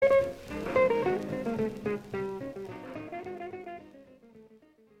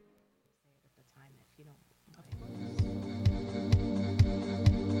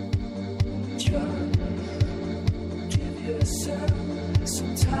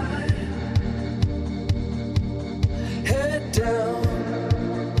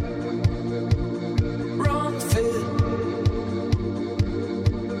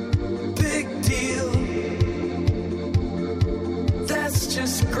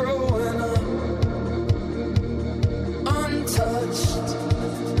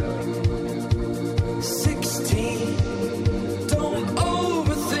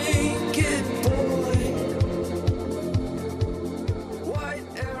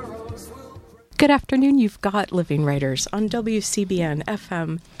Good afternoon. You've got Living Writers on WCBN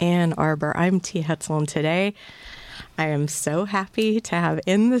FM Ann Arbor. I'm T. Hetzel, and today I am so happy to have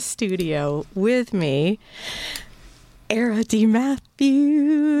in the studio with me Era D.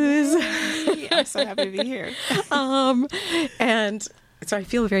 Matthews. Yay. I'm so happy to be here. And so I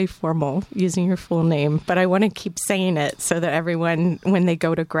feel very formal using your full name, but I want to keep saying it so that everyone, when they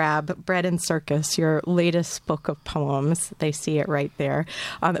go to grab Bread and Circus, your latest book of poems, they see it right there.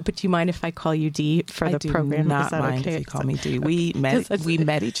 But do you mind if I call you D for the program? I do not mind if you call me D. We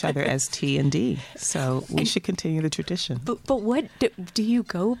met each other as T and D, so we should continue the tradition. But what do you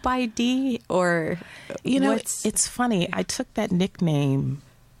go by D or? You know, it's funny. I took that nickname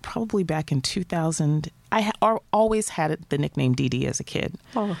probably back in 2000. I always had the nickname Dee Dee as a kid.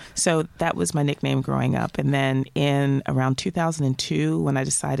 Oh. So that was my nickname growing up. And then in around 2002, when I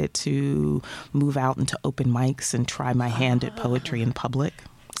decided to move out into open mics and try my hand at poetry in public.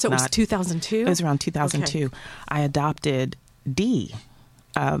 So it was 2002? It was around 2002. Okay. I adopted D.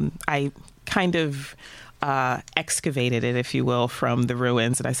 I kind of excavated it, if you will, from the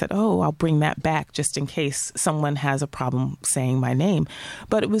ruins. And I said, I'll bring that back just in case someone has a problem saying my name.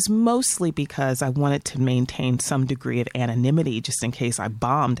 But it was mostly because I wanted to maintain some degree of anonymity just in case I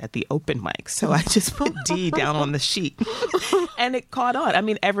bombed at the open mic. So I just put D down on the sheet and it caught on. I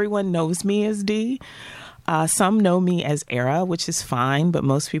mean, everyone knows me as D. Some know me as Era, which is fine, but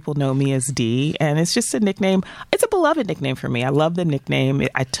most people know me as D. And it's just a nickname. It's a beloved nickname for me. I love the nickname.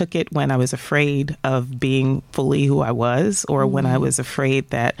 I took it when I was afraid of being fully who I was, or when I was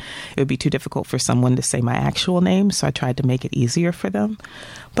afraid that it would be too difficult for someone to say my actual name. So I tried to make it easier for them.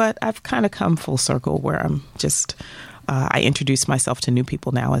 But I've kind of come full circle where I'm just... I introduce myself to new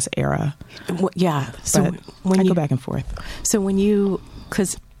people now as Era. Yeah. So when I go back and forth. So when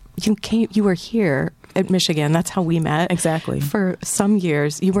because you were here at Michigan. That's how we met. Exactly. For some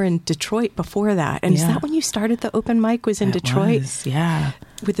years. You were in Detroit before that. And is that when you started the open mic, was in Detroit? Yeah.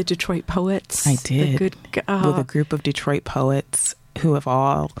 With the Detroit poets? I did. With a group of Detroit poets who have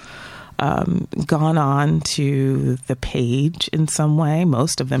all gone on to the page in some way.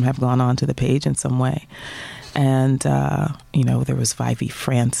 Most of them have gone on to the page in some way. And, there was Vivi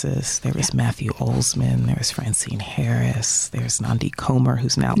Francis, there was Matthew Olsman, there was Francine Harris, there's Nandi Comer,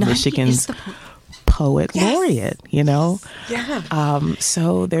 who's now Michigan's poet laureate, Yeah.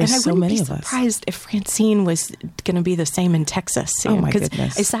 So there's so many of us. I wouldn't be surprised if Francine was going to be the same in Texas soon. Oh, my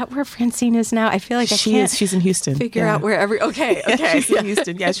goodness. Is that where Francine is now? I feel like she's in Houston. Figure out where Okay. She's in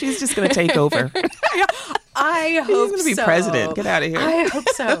Houston. Yeah, she's just going to take over. I hope She's going to be president. Get out of here. I hope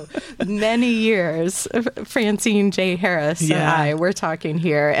so. Many years. Francine J. Harris and I were talking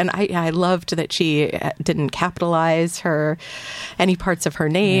here. And I loved that she didn't capitalize any parts of her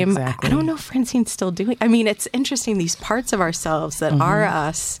name. Exactly. I don't know if Francine's still doing. I mean, it's interesting, these parts of ourselves that are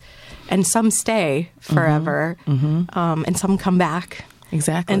us, and some stay forever, and some come back.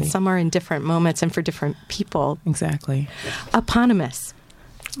 Exactly. And some are in different moments and for different people. Exactly. Eponymous.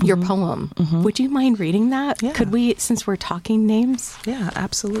 Your poem. Would you mind reading that? Yeah. Could we, since we're talking names? Yeah,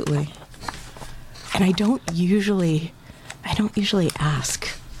 absolutely. And I don't usually ask,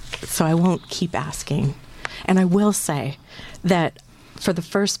 so I won't keep asking. And I will say that for the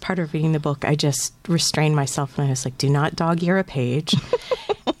first part of reading the book, I just restrained myself and I was like, do not dog-ear a page.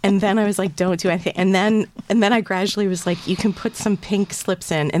 And then I was like, don't do anything. And then I gradually was like, you can put some pink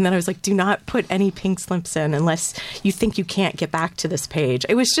slips in. And then I was like, do not put any pink slips in unless you think you can't get back to this page.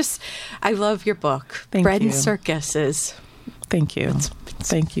 It was just, I love your book. Thank Bread you. and Circus is... Thank you.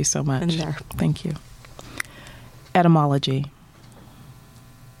 Thank you so much. In there. Thank you. Etymology.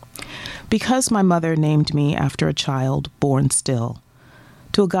 Because my mother named me after a child born still,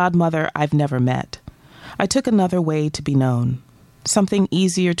 to a godmother I've never met, I took another way to be known. Something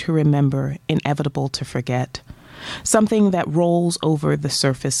easier to remember, inevitable to forget. Something that rolls over the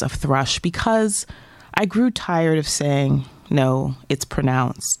surface of thrush because I grew tired of saying, no, it's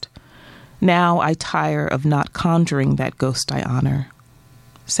pronounced. Now I tire of not conjuring that ghost I honor.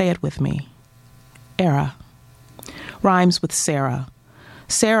 Say it with me. Era. Rhymes with Sarah.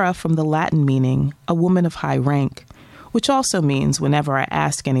 Sarah from the Latin meaning, a woman of high rank, which also means whenever I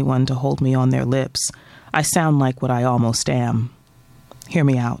ask anyone to hold me on their lips, I sound like what I almost am. Hear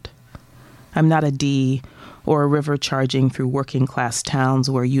me out. I'm not a D or a river charging through working class towns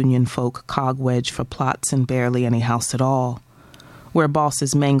where union folk cogwedge for plots and barely any house at all, where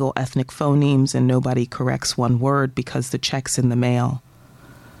bosses mangle ethnic phonemes and nobody corrects one word because the check's in the mail.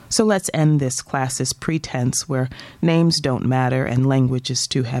 So let's end this classist pretense where names don't matter and language is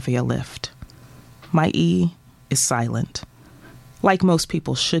too heavy a lift. My E is silent. Like most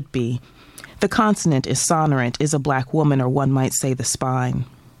people should be. The consonant is sonorant, is a black woman, or one might say the spine.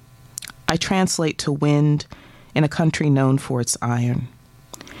 I translate to wind in a country known for its iron.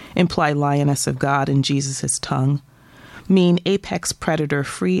 Imply lioness of God in Jesus' tongue. Mean apex predator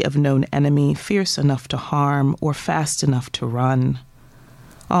free of known enemy, fierce enough to harm or fast enough to run.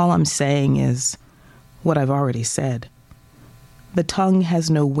 All I'm saying is what I've already said. The tongue has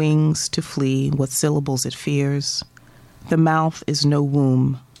no wings to flee what syllables it fears. The mouth is no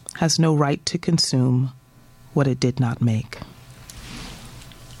womb, has no right to consume what it did not make.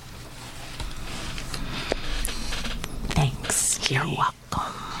 Thanks. You're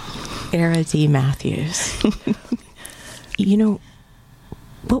welcome. Era D. Matthews. You know,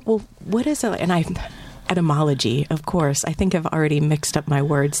 what is it? And etymology, of course. I think I've already mixed up my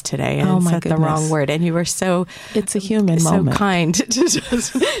words today and said the wrong word. And you were it's a human moment. So kind to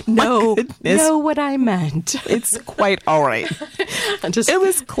just know what I meant. It's quite all right. It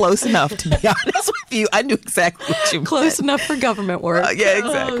was close enough, to be honest with you. I knew exactly what you meant. Close enough for government work. Yeah,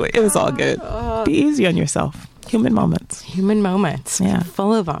 exactly. It was all good. Be easy on yourself. Human moments. Human moments. Yeah.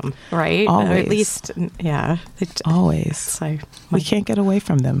 Full of them, right? Always. Or at least, yeah. Always. We can't get away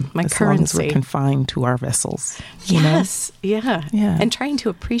from them my as currency. long as we're confined to our vessels. Yes. Yeah. And trying to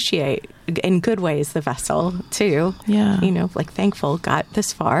appreciate in good ways the vessel, too. Yeah. You know, like thankful got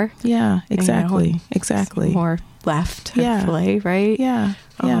this far. Yeah, exactly. You know, exactly. More left, hopefully, right? Yeah.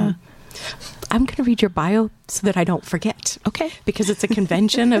 Yeah. I'm going to read your bio so that I don't forget. Okay. Because it's a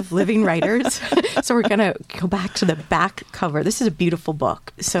convention of living writers. So we're going to go back to the back cover. This is a beautiful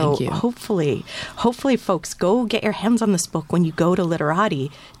book. So hopefully folks, go get your hands on this book when you go to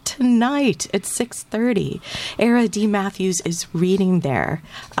Literati tonight at 6:30. Era D. Matthews is reading there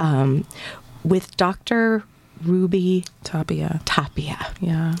with Dr. Ruby Tapia.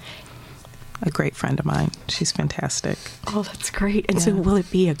 Yeah. A great friend of mine. She's fantastic. Oh, that's great. And so will it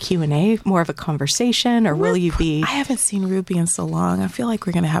be a Q&A, more of a conversation, or will you be... I haven't seen Ruby in so long. I feel like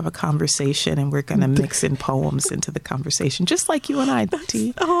we're going to have a conversation and we're going to mix in poems into the conversation, just like you and I,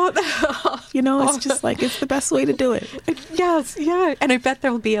 T. You know, it's just like, it's the best way to do it. Yes, yeah. And I bet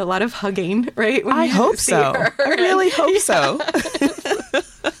there will be a lot of hugging, right? I hope so. I really hope so.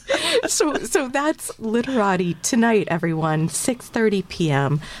 So that's Literati tonight, everyone, 6:30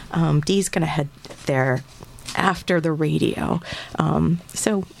 p.m. Dee's going to head there after the radio.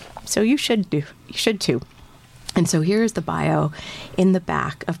 So you should too. And so here's the bio in the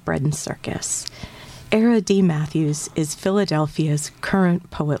back of Bread and Circus. Era D. Matthews is Philadelphia's current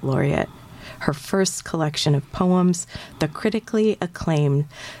poet laureate. Her first collection of poems, the critically acclaimed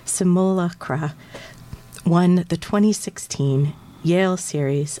Simulacra, won the 2016 Yale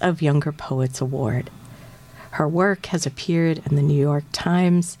Series of Younger Poets Award. Her work has appeared in the New York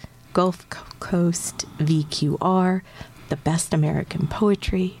Times, Gulf Coast VQR, The Best American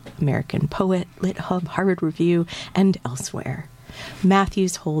Poetry, American Poet, Lit Hub, Harvard Review, and elsewhere.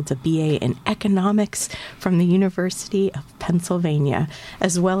 Matthews holds a BA in economics from the University of Pennsylvania,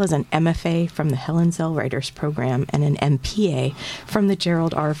 as well as an MFA from the Helen Zell Writers Program and an MPA from the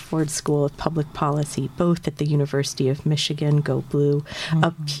Gerald R. Ford School of Public Policy, both at the University of Michigan, Go Blue.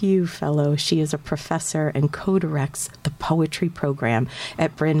 A Pew Fellow, she is a professor and co-directs the poetry program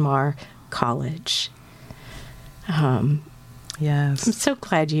at Bryn Mawr College. Yes. I'm so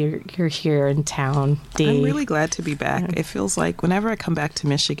glad you're here in town, Dee. I'm really glad to be back. It feels like whenever I come back to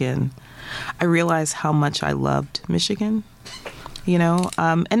Michigan, I realize how much I loved Michigan, you know,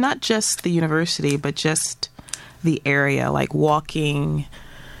 and not just the university, but just the area. Like walking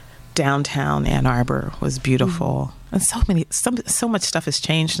downtown Ann Arbor was beautiful. And so much stuff has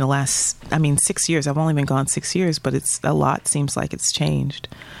changed in the last, 6 years. I've only been gone 6 years, but seems like it's changed.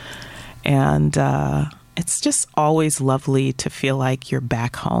 And, it's just always lovely to feel like you're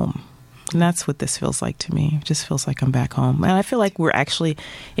back home. And that's what this feels like to me. It just feels like I'm back home. And I feel like we're actually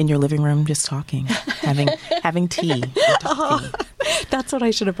in your living room just talking, having tea. That's what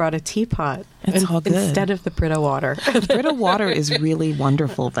I should have brought, a teapot. It's all good. Instead of the Brita water. The Brita water is really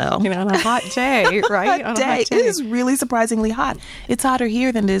wonderful, though. On a hot day, right? On a hot day. It is really surprisingly hot. It's hotter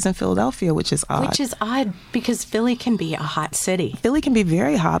here than it is in Philadelphia, which is odd. Which is odd because Philly can be a hot city. Philly can be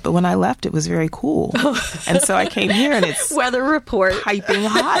very hot, but when I left, it was very cool. And so I came here and it's weather report piping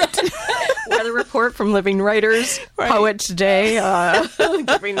hot. Weather report from Living Writers, right. Poet today,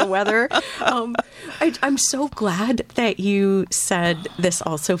 giving the weather. I'm so glad that you said this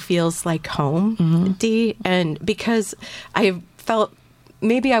also feels like home, Dee, and because I felt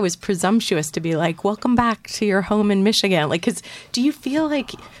maybe I was presumptuous to be like, welcome back to your home in Michigan. Like, because do you feel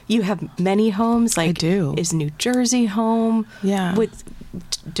like you have many homes? Like, I do. Is New Jersey home? Yeah. With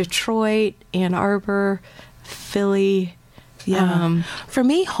Detroit, Ann Arbor, Philly? Yeah. For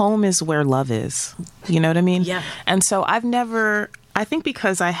me, home is where love is. You know what I mean? Yeah. And so I I think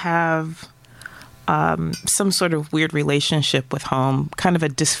because I have some sort of weird relationship with home, kind of a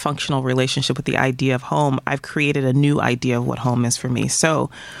dysfunctional relationship with the idea of home, I've created a new idea of what home is for me. So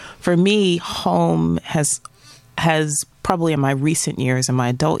for me, home has probably in my recent years, in my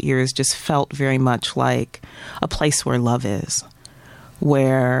adult years, just felt very much like a place where love is,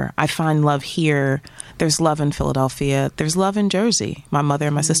 where I find love here. There's love in Philadelphia. There's love in Jersey. My mother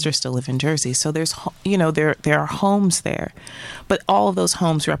and my sister still live in Jersey. So there's, there are homes there. But all of those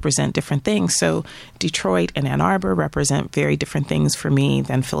homes represent different things. So Detroit and Ann Arbor represent very different things for me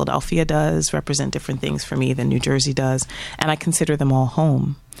than Philadelphia does, represent different things for me than New Jersey does. And I consider them all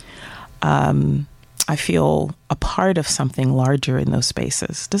home. I feel a part of something larger in those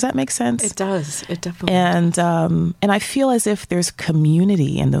spaces. Does that make sense? It does. It definitely does. And I feel as if there's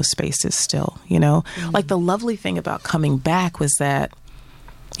community in those spaces still, Like the lovely thing about coming back was that,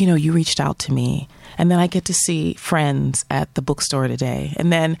 you reached out to me. And then I get to see friends at the bookstore today.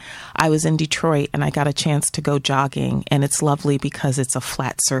 And then I was in Detroit and I got a chance to go jogging. And it's lovely because it's a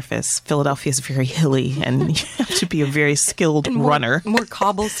flat surface. Philadelphia is very hilly and you have to be a very skilled runner. More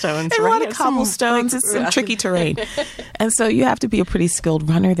cobblestones, and right? a lot of cobblestones. It's some tricky terrain. And so you have to be a pretty skilled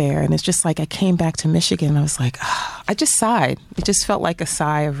runner there. And it's just like I came back to Michigan and I was like, I just sighed. It just felt like a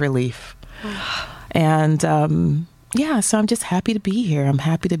sigh of relief. And so I'm just happy to be here. I'm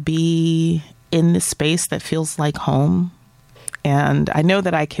happy to be in this space that feels like home. And I know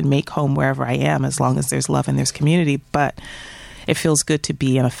that I can make home wherever I am as long as there's love and there's community, but it feels good to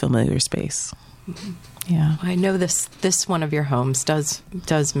be in a familiar space. Mm-hmm. Yeah. I know this one of your homes does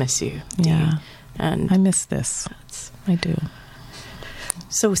miss you. Yeah. And I miss this. I do.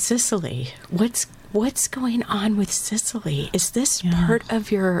 So Cicely, what's going on with Cicely? Is this part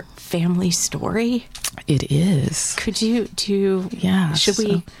of your family story? It is. Could you should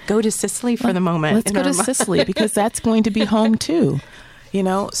we go to Cicely for the moment? Let's go to Cicely because that's going to be home too.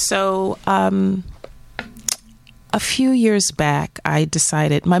 So a few years back, I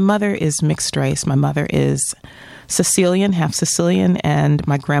decided my mother is mixed race. My mother is Sicilian, half Sicilian, and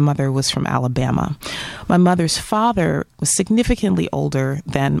my grandmother was from Alabama. My mother's father was significantly older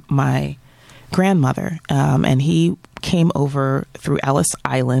than my grandmother, and he came over through Ellis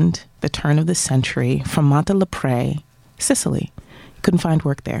Island, the turn of the century, from Montelepre, Sicily. Couldn't find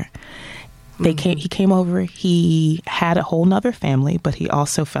work there. He came over. He had a whole nother family, but he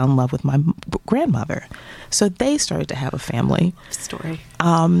also fell in love with my grandmother. So they started to have a family. Story.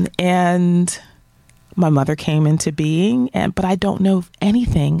 And my mother came into being, but I don't know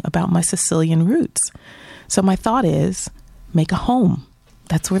anything about my Sicilian roots. So my thought is, make a home.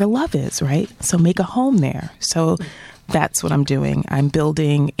 That's where the love is, right? So make a home there. So that's what I'm doing. I'm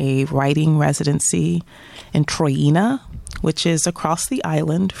building a writing residency in Troina, which is across the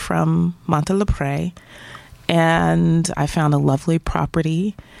island from Montelepre. And I found a lovely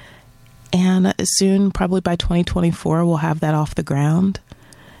property. And soon, probably by 2024, we'll have that off the ground.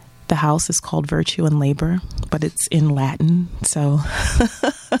 The house is called Virtue and Labor, but it's in Latin. So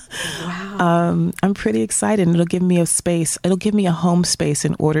wow. I'm pretty excited. It'll give me a space. It'll give me a home space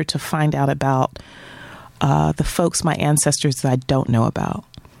in order to find out about the folks, my ancestors that I don't know about.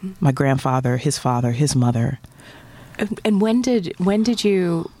 My grandfather, his mother. And when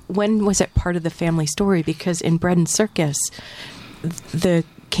was it part of the family story? Because in Bread and Circus, the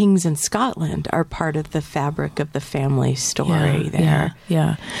kings in Scotland are part of the fabric of the family story there.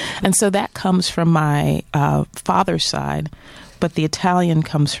 Yeah. And so that comes from my father's side, but the Italian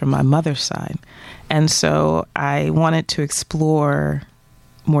comes from my mother's side. And so I wanted to explore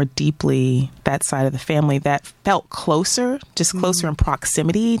more deeply that side of the family that felt closer in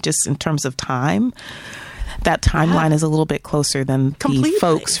proximity, just in terms of time. That timeline is a little bit closer than the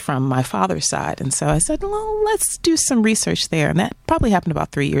folks from my father's side. And so I said, well, let's do some research there. And that probably happened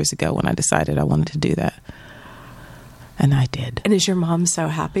about 3 years ago when I decided I wanted to do that. And I did. And is your mom so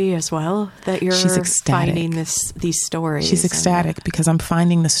happy as well that you're finding these stories? She's ecstatic because I'm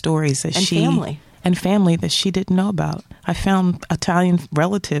finding the stories that family that she didn't know about. I found Italian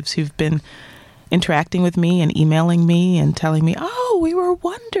relatives who've been interacting with me and emailing me and telling me, we were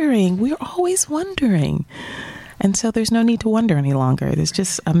always wondering. And so there's no need to wonder any longer. It's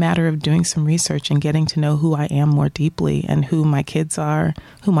just a matter of doing some research and getting to know who I am more deeply and who my kids are,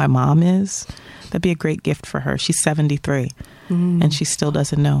 who my mom is. That'd be a great gift for her. She's 73 and she still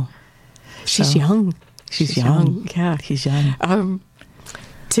doesn't know. She's young. She's young. Yeah. She's young.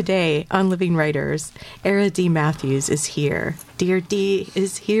 Today on Living Writers, Era D. Matthews is here. Dear D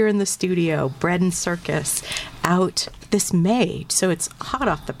is here in the studio. Bread and Circus out this May. So it's hot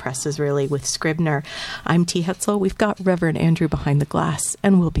off the presses, really, with Scribner. I'm T. Hetzel. We've got Reverend Andrew behind the glass,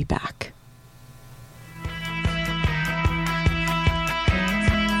 and we'll be back.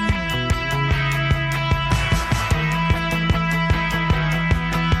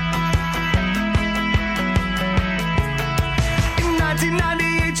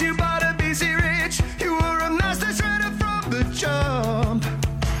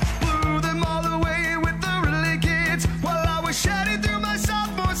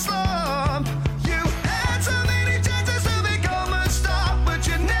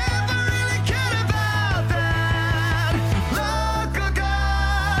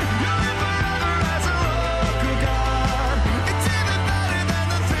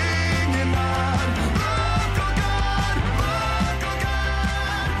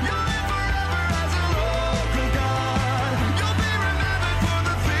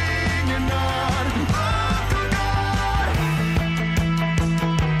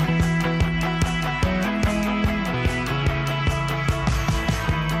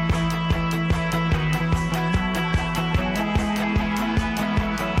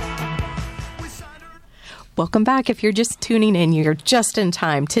 Welcome back. If you're just tuning in, you're just in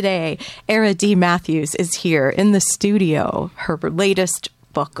time. Today, Era D. Matthews is here in the studio. Her latest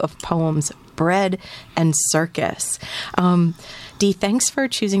book of poems, Bread and Circus. Dee, thanks for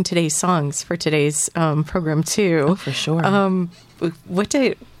choosing today's songs for today's program, too. Oh, for sure.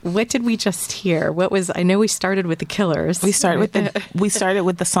 What did we just hear? I know we started with the Killers. We started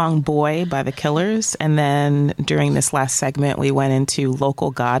with the song Boy by the Killers, and then during this last segment we went into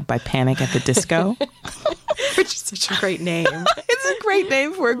Local God by Panic at the Disco. Which is such a great name. It's a great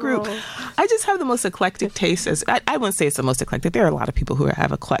name for a group. Oh. I just have the most eclectic taste. I wouldn't say it's the most eclectic. There are a lot of people who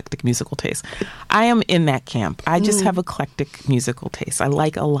have eclectic musical taste. I am in that camp. I just have eclectic musical taste. I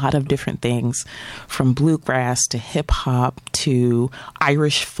like a lot of different things, from bluegrass to hip hop to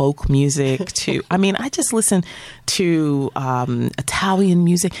Irish folk music to, I just listen to Italian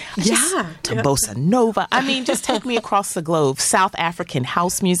music. To bossa nova. Just take me across the globe. South African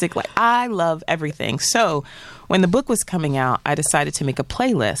house music. Like, I love everything. So when the book was coming out, I decided to make a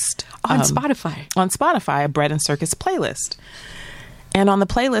playlist. On Spotify, a Bread and Circus playlist. And on the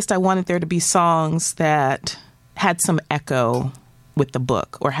playlist, I wanted there to be songs that had some echo with the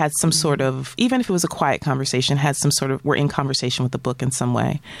book, or had some sort of, even if it was a quiet conversation, were in conversation with the book in some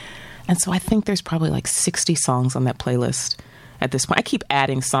way. And so I think there's probably like 60 songs on that playlist at this point. I keep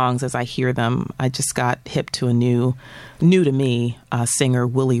adding songs as I hear them. I just got hip to a new to me singer,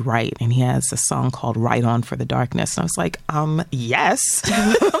 Willie Wright, and he has a song called Right On for the Darkness. And I was like, yes,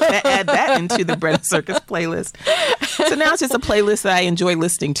 I'm going to add that into the Bread and Circus playlist. So now it's just a playlist that I enjoy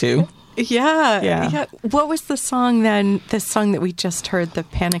listening to. Yeah. What was the song then, the song that we just heard, the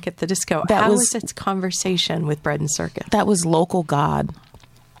Panic at the Disco? How was its conversation with Bread and Circus? That was Local God.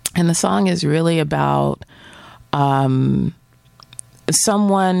 And the song is really about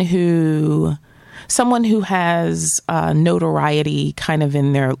someone who has notoriety kind of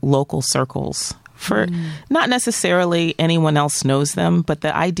in their local circles. For not necessarily anyone else knows them, but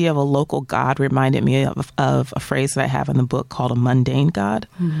the idea of a local God reminded me of a phrase that I have in the book called a mundane God.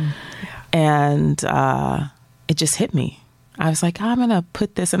 Mm-hmm. And it just hit me. I was like, I'm going to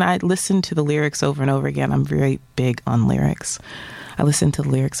put this, and I listened to the lyrics over and over again. I'm very big on lyrics. I listened to the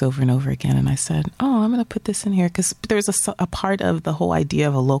lyrics over and over again, and I said, I'm going to put this in here, because there's a part of the whole idea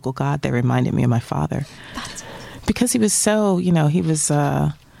of a local God that reminded me of my father. Because he was so, he was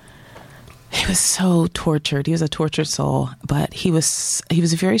so tortured. He was a tortured soul, but he was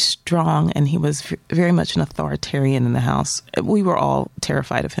very strong, and he was very much an authoritarian in the house. We were all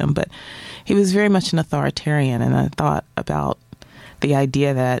terrified of him, but he was very much an authoritarian. And I thought about the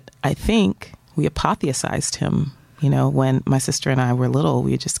idea that I think we apotheosized him. When my sister and I were little,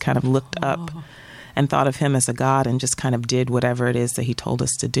 we just kind of looked up and thought of him as a god and just kind of did whatever it is that he told us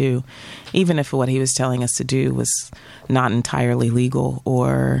to do, even if what he was telling us to do was not entirely legal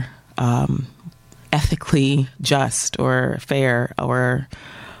or ethically just or fair or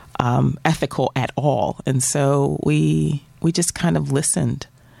ethical at all. And so we just kind of listened.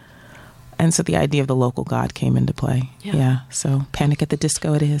 And so the idea of the local God came into play. Yeah. So Panic at the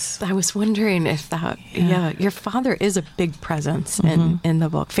Disco it is. I was wondering if that, your father is a big presence in the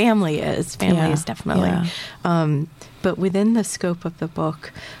book. Family is definitely. Yeah. But within the scope of the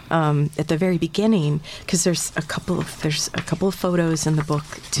book, at the very beginning, because there's a couple of photos in the book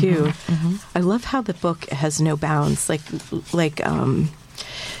too. Mm-hmm. I love how the book has no bounds, like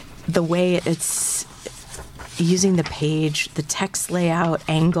the way it's using the page, the text layout,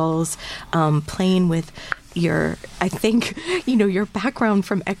 angles, playing with your background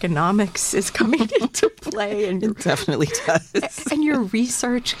from economics is coming into play. And it definitely does. And your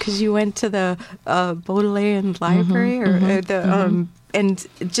research, because you went to the Baudelaire Library, and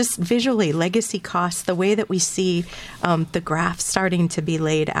just visually, legacy costs, the way that we see the graphs starting to be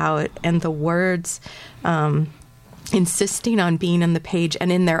laid out, and the words insisting on being on the page and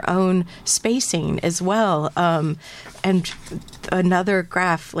in their own spacing as well. And another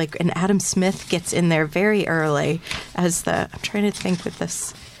graph, like an Adam Smith gets in there very early as I'm trying to think with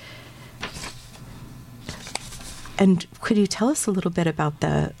this. And could you tell us a little bit about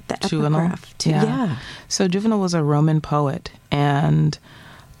the epigraph? Yeah. So Juvenal was a Roman poet, and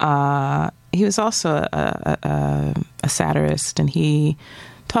he was also a satirist, and he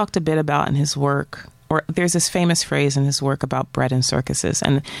talked a bit about in his work, or there's this famous phrase in his work about bread and circuses.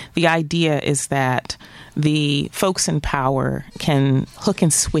 And the idea is that the folks in power can hook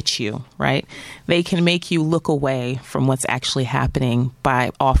and switch you, right? They can make you look away from what's actually happening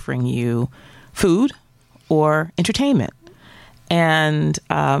by offering you food or entertainment. And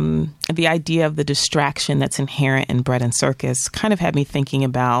the idea of the distraction that's inherent in bread and circus kind of had me thinking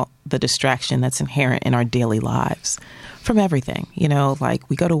about the distraction that's inherent in our daily lives. from everything. You know, like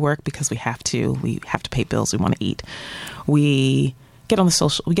we go to work because we have to pay bills, we want to eat. We get on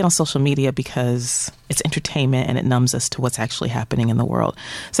social media because it's entertainment and it numbs us to what's actually happening in the world.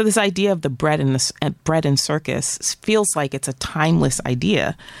 So this idea of the bread and circus feels like it's a timeless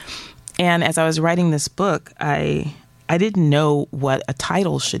idea. And as I was writing this book, I didn't know what a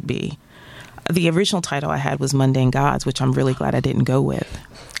title should be. The original title I had was Mundane Gods, which I'm really glad I didn't go with.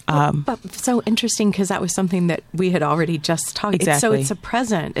 But so interesting, because that was something that we had already just talked about. Exactly. So it's a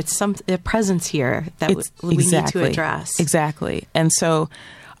present. It's a presence here that we need to address. Exactly. And so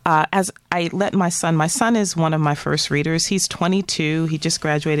as I let my son is one of my first readers. He's 22. He just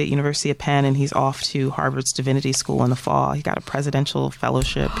graduated University of Penn, and he's off to Harvard's Divinity School in the fall. He got a presidential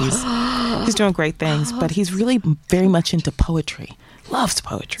fellowship. He's doing great things, but he's really very much into poetry. Loves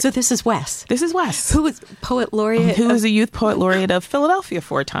poetry. So this is Wes. This is Wes. Who was poet laureate? Who was a youth poet laureate of Philadelphia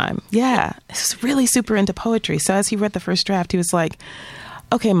for a time. Yeah. He's really super into poetry. So as he read the first draft, he was like,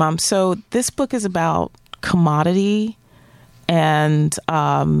 okay, Mom, so this book is about commodity and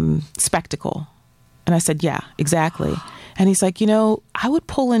spectacle. And I said, yeah, exactly. And he's like, I would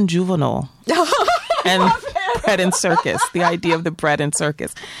pull in Juvenile and bread and circus, the idea of the bread and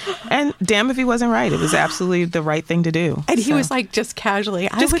circus. And damn if he wasn't right. It was absolutely the right thing to do. And he was like, just casually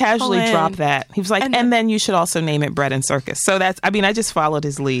drop that. He was like, and then you should also name it bread and circus. So I just folled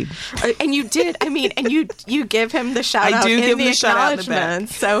his lead. And you did. And you give him the shout out in the acknowledgement.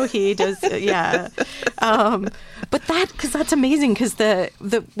 So he does, yeah. But because that's amazing, because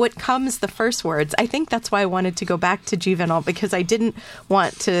what comes the first words, I think that's why I wanted to go back to Juvenile, because I didn't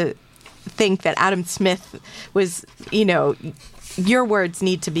want to think that Adam Smith was, your words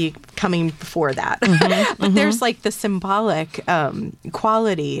need to be coming before that. But there's like the symbolic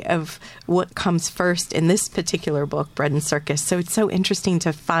quality of what comes first in this particular book, Bread and Circus. So it's so interesting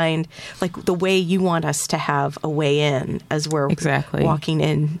to find like the way you want us to have a way in as we're walking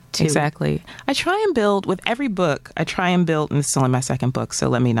in. Exactly. I try and build with every book. And this is only my second book, so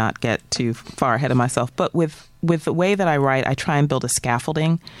let me not get too far ahead of myself. But with the way that I write, I try and build a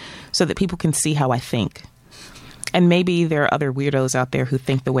scaffolding so that people can see how I think. And maybe there are other weirdos out there who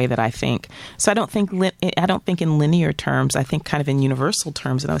think the way that I think. So I don't think in linear terms. I think kind of in universal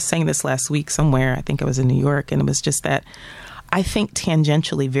terms. And I was saying this last week somewhere. I think I was in New York, and it was just that I think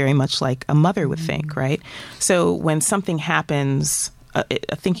tangentially very much like a mother would think, right? So when something happens,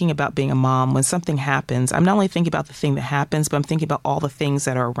 thinking about being a mom, when something happens, I'm not only thinking about the thing that happens, but I'm thinking about all the things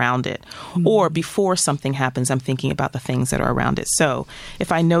that are around it. Or before something happens, I'm thinking about the things that are around it. So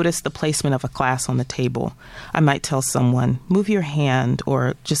if I notice the placement of a glass on the table, I might tell someone, move your hand,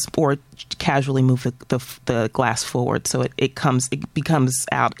 or casually move the glass forward so it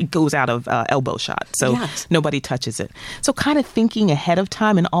goes out of elbow shot. So nobody touches it. So kind of thinking ahead of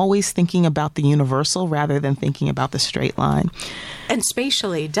time and always thinking about the universal rather than thinking about the straight line. And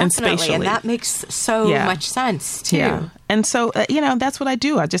spatially, definitely. And that makes so much sense, too. Yeah. And so, that's what I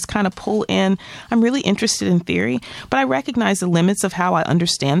do. I just kind of pull in. I'm really interested in theory, but I recognize the limits of how I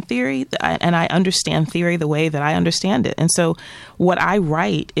understand theory, and I understand theory the way that I understand it. And so what I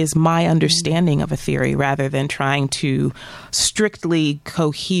write is my understanding of a theory rather than trying to strictly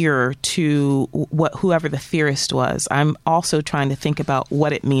cohere to whoever the theorist was. I'm also trying to think about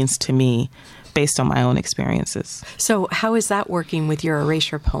what it means to me based on my own experiences. So how is that working with your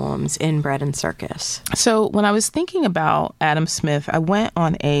erasure poems in Bread and Circus? So when I was thinking about Adam Smith, I went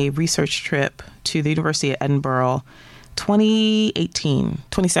on a research trip to the University of Edinburgh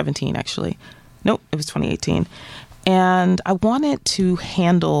 2017, actually. Nope, it was 2018. And I wanted to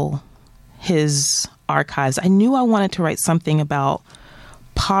handle his archives. I knew I wanted to write something about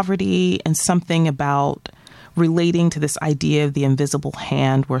poverty and something about relating to this idea of the invisible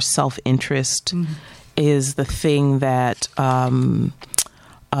hand, where self-interest is the thing that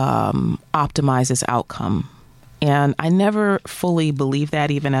optimizes outcome. And I never fully believed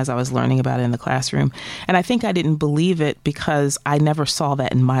that, even as I was learning about it in the classroom. And I think I didn't believe it because I never saw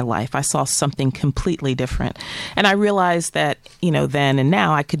that in my life. I saw something completely different. And I realized that, then and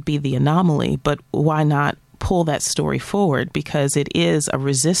now I could be the anomaly, but why not pull that story forward, because it is a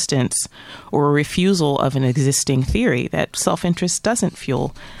resistance or a refusal of an existing theory that self-interest doesn't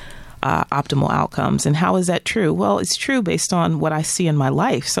fuel optimal outcomes. And how is that true? Well, it's true based on what I see in my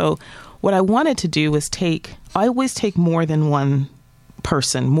life. So what I wanted to do was I always take more than one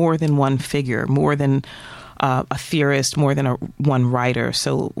person, more than one figure, more than a theorist, more than one writer.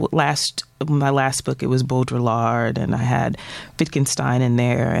 So my last book, it was Baudrillard, and I had Wittgenstein in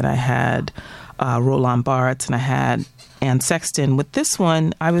there, and I had Roland Barthes, and I had Anne Sexton. With this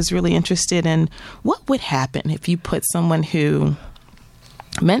one, I was really interested in what would happen if you put someone who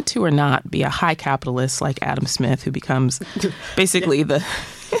meant to or not, be a high capitalist like Adam Smith, who becomes basically the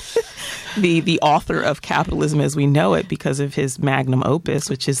author of capitalism as we know it because of his magnum opus,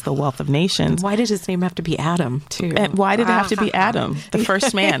 which is The Wealth of Nations. Why did his name have to be Adam, too? And why did it have to be Adam, the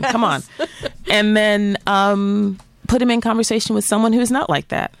first man? Come on. And then put him in conversation with someone who's not like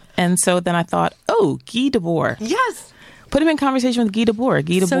that. And so then I thought, Guy Debord. Yes. Put him in conversation with Guy Debord.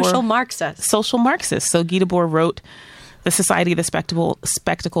 Social Marxist. Social Marxist. So Guy Debord wrote The Society of the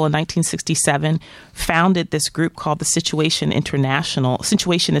Spectacle in 1967, founded this group called the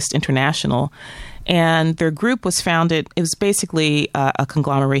Situationist International. And their group was founded, it was basically a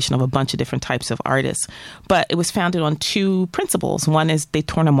conglomeration of a bunch of different types of artists. But it was founded on two principles. One is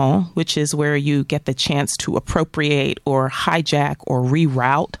détournement, which is where you get the chance to appropriate or hijack or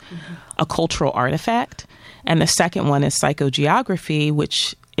reroute a cultural artifact. And the second one is psychogeography,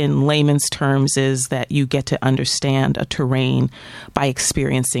 which in layman's terms is that you get to understand a terrain by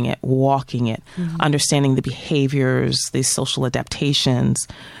experiencing it, walking it, understanding the behaviors, the social adaptations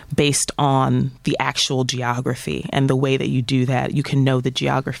based on the actual geography. And the way that you do that, you can know the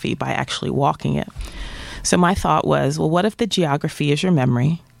geography by actually walking it. So my thought was, well, what if the geography is your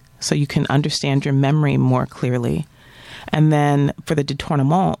memory? So you can understand your memory more clearly. And then for the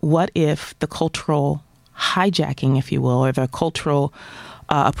détournement, what if the cultural hijacking, if you will, or the cultural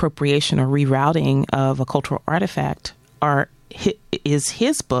appropriation or rerouting of a cultural artifact is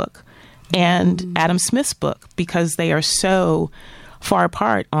his book and Adam Smith's book, because they are so far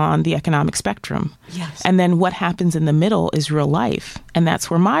apart on the economic spectrum. Yes. And then what happens in the middle is real life. And that's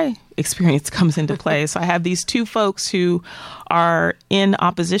where my experience comes into play. So I have these two folks who are in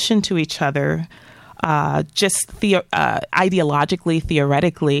opposition to each other, ideologically,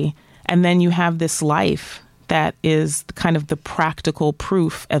 theoretically, and then you have this life that is kind of the practical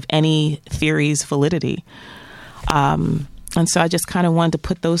proof of any theory's validity. And so I just kind of wanted to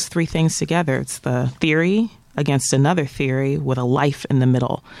put those three things together. It's the theory against another theory with a life in the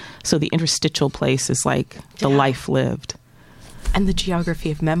middle. So the interstitial place is like the life lived. And the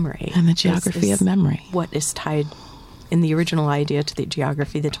geography of memory. And the geography of memory. What is tied in the original idea to the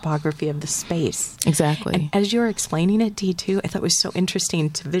geography, the topography of the space. Exactly. And as you were explaining it, Dee, too, I thought it was so interesting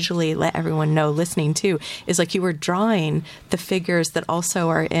to visually let everyone know listening, too, is like you were drawing the figures that also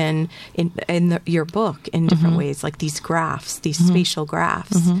are in your book in different ways, like these graphs, these spatial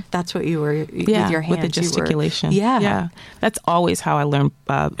graphs. That's what you were, with your hands. With the gesticulation. Yeah. That's always how I learned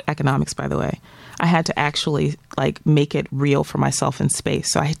economics, by the way. I had to actually make it real for myself in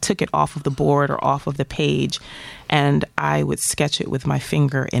space. So I took it off of the board or off of the page, and I would sketch it with my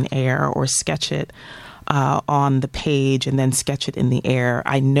finger in air or sketch it on the page and then sketch it in the air.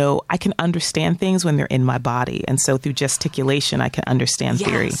 I know I can understand things when they're in my body. And so through gesticulation, I can understand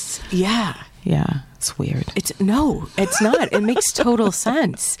theory. Yeah. Yeah. It's weird. It's not. It makes total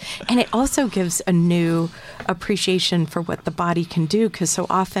sense. And it also gives a new appreciation for what the body can do, because so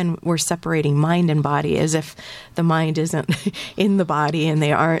often we're separating mind and body as if the mind isn't in the body and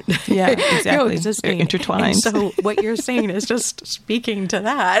they aren't exactly. existing. They're intertwined. And so what you're saying is just speaking to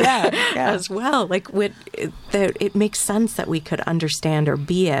that as well. Like it makes sense that we could understand or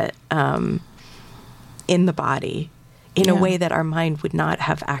be it in the body in a way that our mind would not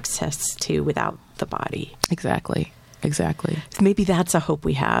have access to without the body. Exactly. Maybe that's a hope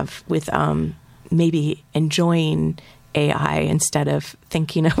we have with maybe enjoying AI instead of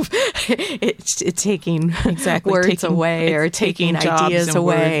thinking of it taking words away or taking ideas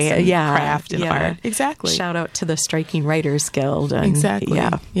away. Craft and art. Exactly. Shout out to the Striking Writers Guild. And, exactly.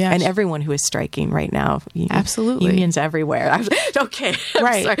 Yeah. And everyone who is striking right now. Absolutely. Unions everywhere. Okay.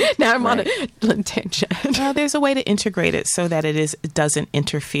 I'm sorry. Now I'm on a tangent. There's a way to integrate it so that it doesn't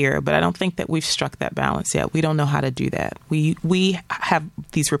interfere, but I don't think that we've struck that balance yet. We don't know how to do that. We have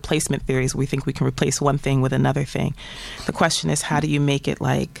these replacement theories. We think we can replace one thing with another thing. The question is, how do you make it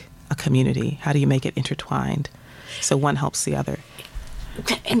like a community? How do you make it intertwined so one helps the other?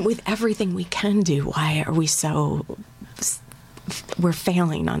 And with everything we can do, why are we we're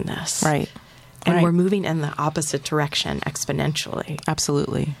failing on this? Right. And we're moving in the opposite direction exponentially.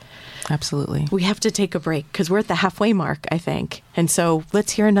 Absolutely. We have to take a break because we're at the halfway mark, I think. And so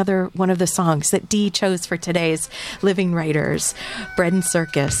let's hear another one of the songs that Dee chose for today's Living Writers. Bread and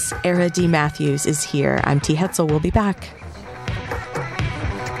Circus, Era D. Matthews is here. I'm T. Hetzel. We'll be back.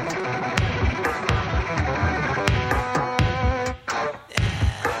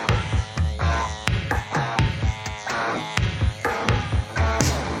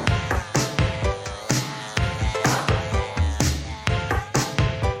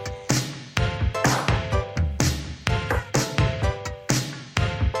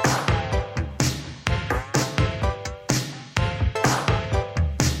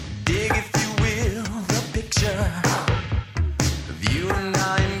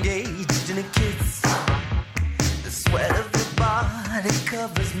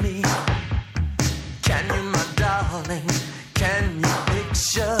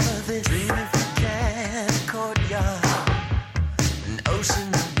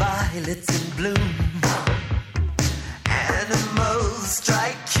 violets in bloom. Animals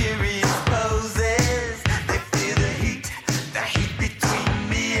strike curious poses. They feel the heat between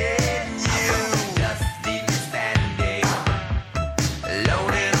me and you. Just leave me standing,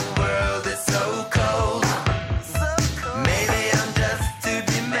 alone in a world that's so cold. Maybe I'm just too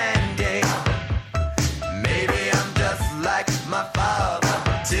demanding. Maybe I'm just like my father,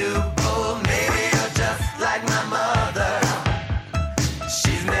 too bold. Maybe you're just like my mother.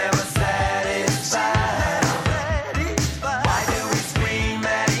 She's never satisfied. Why do we scream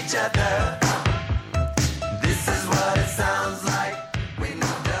at each other? This is what it sounds like when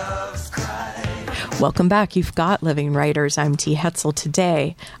doves cry. Welcome back. You've got Living Writers. I'm T. Hetzel.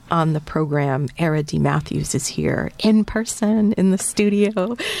 Today on the program, Era D. Matthews is here in person in the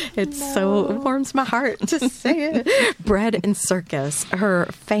studio. It warms my heart to say it. Bread and Circus, her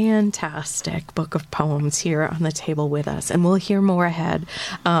fantastic book of poems here on the table with us. And we'll hear more ahead.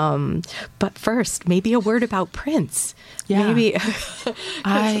 But first, maybe a word about Prince. Yeah. Maybe.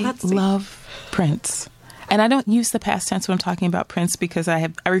 I love Prince. And I don't use the past tense when I'm talking about Prince because I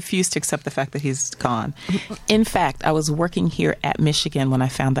refuse to accept the fact that he's gone. In fact, I was working here at Michigan when I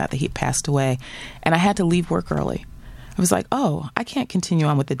found out that he passed away, and I had to leave work early. I was like, oh, I can't continue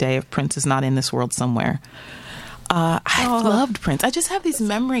on with the day if Prince is not in this world somewhere. I loved Prince. I just have these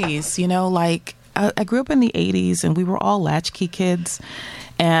memories, like I grew up in the 80s and we were all latchkey kids.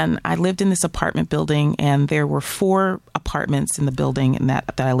 And I lived in this apartment building, and there were 4 apartments in the building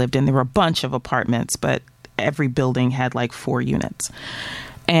that I lived in. There were a bunch of apartments, but every building had like 4 units.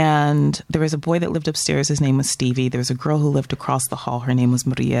 And there was a boy that lived upstairs. His name was Stevie. There was a girl who lived across the hall. Her name was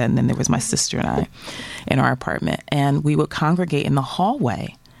Maria. And then there was my sister and I in our apartment. And we would congregate in the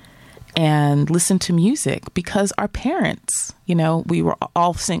hallway and listen to music because our parents, we were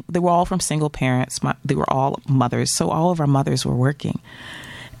all they were all from single parents. They were all mothers. So all of our mothers were working.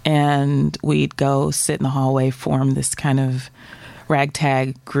 And we'd go sit in the hallway, form this kind of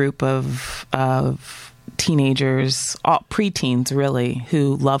ragtag group of teenagers, all preteens really,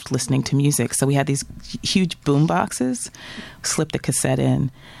 who loved listening to music. So we had these huge boom boxes, slipped a cassette in,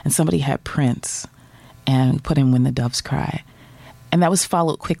 and somebody had Prince, and we put in When the Doves Cry. And that was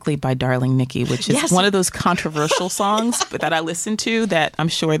followed quickly by Darling Nikki, which is one of those controversial songs that I listened to that I'm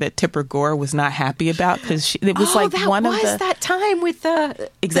sure that Tipper Gore was not happy about because it was that time with the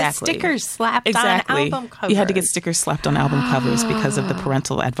stickers slapped on album covers. You had to get stickers slapped on album covers because of the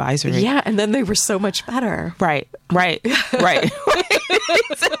parental advisory. Yeah, and then they were so much better. Right.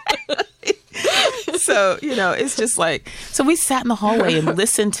 So, it's just like, so we sat in the hallway and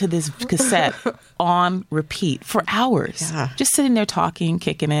listened to this cassette on repeat for hours. Yeah. Just sitting there talking,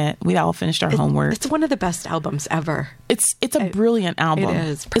 kicking it. We all finished our homework. It's one of the best albums ever. It's a brilliant album. It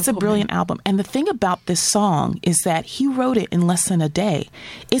is. It's a brilliant album. And the thing about this song is that he wrote it in less than a day.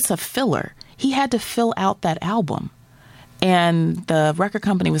 It's a filler. He had to fill out that album. And the record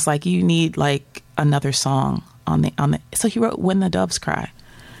company was like, you need like another song on the. So he wrote When the Doves Cry.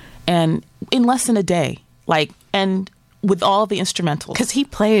 And in less than a day, and with all the instrumentals. Because he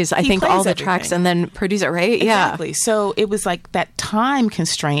plays all the tracks and then produce it, right? Exactly. Yeah. So it was like that time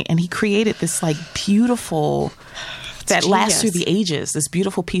constraint, and he created this beautiful, that lasts through the ages, this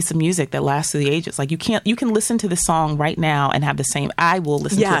beautiful piece of music that lasts through the ages. Like you can listen to the song right now and have the same, I will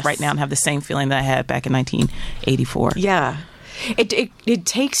listen to it right now and have the same feeling that I had back in 1984. Yeah. It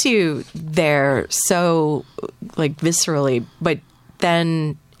takes you there so viscerally, but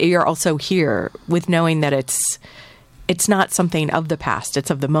then you're also here with knowing that it's not something of the past,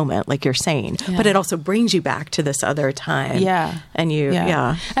 it's of the moment, like you're saying. Yeah. But it also brings you back to this other time. Yeah. And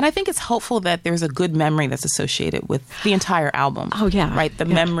And I think it's helpful that there's a good memory that's associated with the entire album. Oh, yeah. Right? The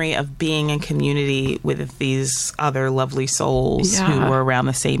memory of being in community with these other lovely souls who were around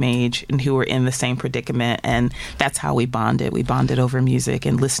the same age and who were in the same predicament. And that's how we bonded. We bonded over music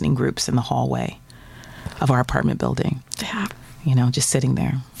and listening groups in the hallway of our apartment building. Yeah. Just sitting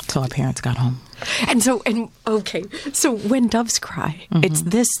there till our parents got home. So When Doves Cry,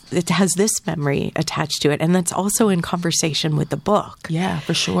 it has this memory attached to it, and that's also in conversation with the book. Yeah,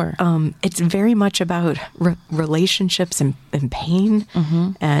 for sure. It's very much about relationships and pain,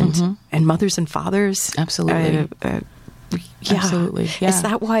 and mothers and fathers. Absolutely. Absolutely. Yeah. Is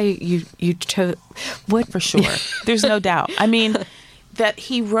that why you chose? What for sure? There's no doubt. I mean, that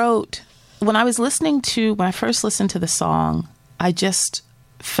he wrote when I first listened to the song. I just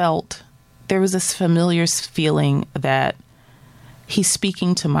felt there was this familiar feeling that he's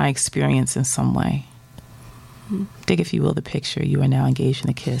speaking to my experience in some way. Dig, if you will, the picture. You are now engaged in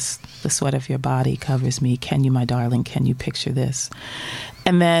a kiss. The sweat of your body covers me. Can you, my darling, can you picture this?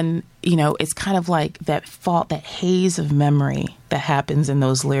 And then, you know, it's kind of like that haze of memory that happens in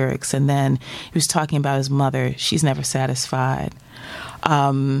those lyrics. And then he was talking about his mother. She's never satisfied.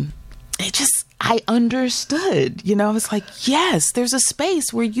 I understood, you know, I was like, yes, there's a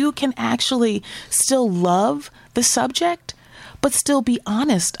space where you can actually still love the subject, but still be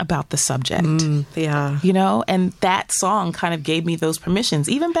honest about the subject. Yeah. You know, and that song kind of gave me those permissions.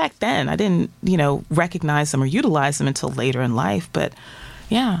 Even back then, I didn't, you know, recognize them or utilize them until later in life. But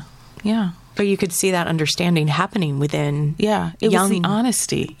yeah. But you could see that understanding happening within it was the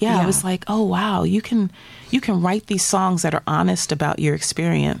honesty. It was like, oh, wow, you can write these songs that are honest about your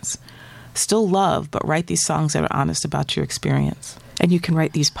experience. Still love, but write these songs that are honest about your experience. And you can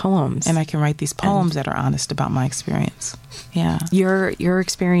write these poems. And I can write these poems that are honest about my experience. Yeah. Your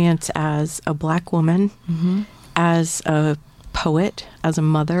experience as a Black woman, as a poet, as a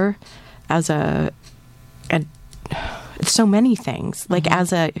mother, as so many things. Like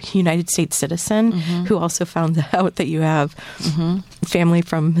as a United States citizen who also found out that you have family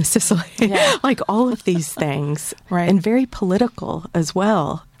from Sicily. Yeah. Like all of these things. Right. And very political as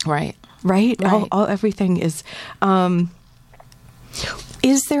well. Right. Right? All everything is...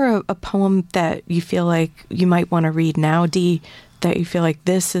 is there a poem that you feel like you might want to read now, Dee, that you feel like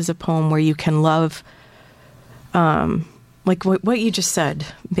this is a poem where you can love, like what you just said,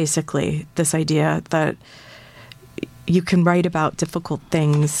 basically, this idea that you can write about difficult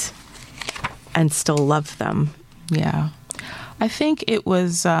things and still love them? Yeah. I think it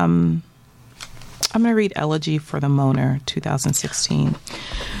was, I'm going to read Elegy for the Moaner, 2016.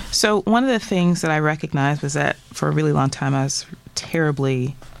 So one of the things that I recognized was that for a really long time I was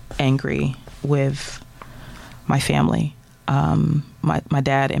terribly angry with my family, my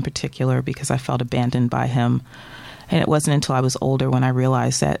dad in particular, because I felt abandoned by him. And it wasn't until I was older when I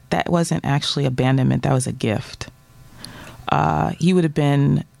realized that that wasn't actually abandonment, that was a gift. He would have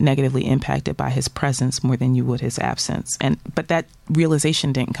been negatively impacted by his presence more than you would his absence. But that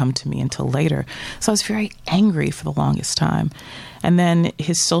realization didn't come to me until later. So I was very angry for the longest time. And then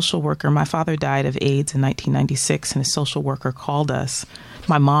his social worker, my father died of AIDS in 1996, and his social worker called us,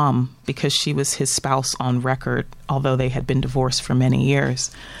 my mom, because she was his spouse on record, although they had been divorced for many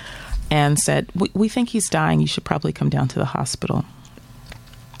years, and said, we think he's dying. You should probably come down to the hospital.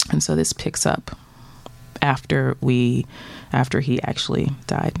 And so this picks up after he actually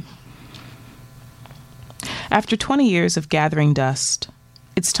died. After 20 years of gathering dust,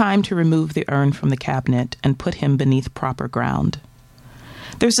 it's time to remove the urn from the cabinet and put him beneath proper ground.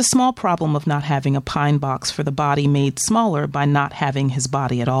 There's a small problem of not having a pine box for the body made smaller by not having his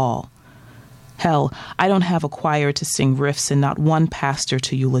body at all. Hell, I don't have a choir to sing riffs and not one pastor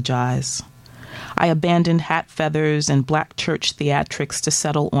to eulogize. I abandoned hat feathers and black church theatrics to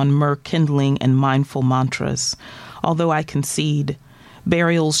settle on myrrh kindling and mindful mantras, although I concede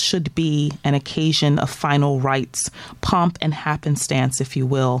burials should be an occasion of final rites, pomp and happenstance, if you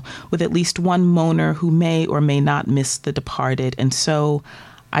will, with at least one moaner who may or may not miss the departed, and so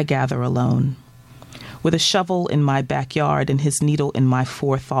I gather alone. With a shovel in my backyard and his needle in my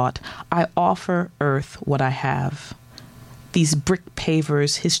forethought, I offer earth what I have. These brick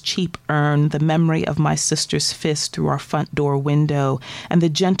pavers, his cheap urn, the memory of my sister's fist through our front door window, and the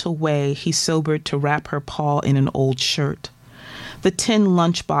gentle way he sobered to wrap her paw in an old shirt. The tin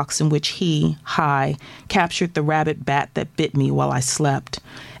lunchbox in which he, high, captured the rabbit bat that bit me while I slept,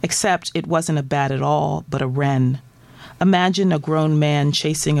 except it wasn't a bat at all, but a wren. Imagine a grown man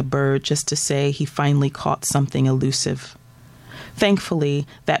chasing a bird just to say he finally caught something elusive. Thankfully,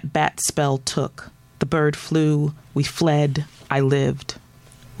 that bat spell took. The bird flew, we fled, I lived.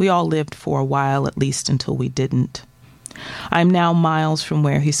 We all lived for a while, at least until we didn't. I am now miles from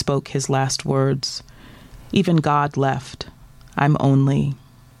where he spoke his last words. Even God left. I'm only.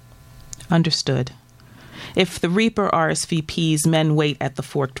 Understood. If the reaper RSVPs, men wait at the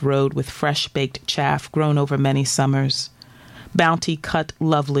forked road with fresh-baked chaff grown over many summers. Bounty cut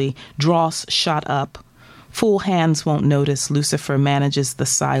lovely, dross shot up. Full hands won't notice Lucifer manages the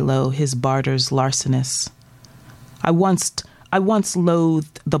silo, his barter's larcenous. I once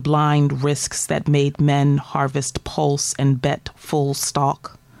loathed the blind risks that made men harvest pulse and bet full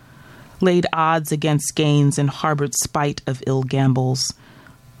stock. Laid odds against gains and harbored spite of ill gambles.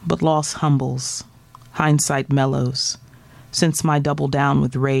 But loss humbles. Hindsight mellows. Since my double down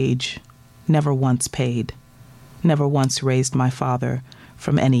with rage, never once paid. Never once raised my father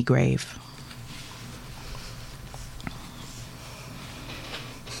from any grave.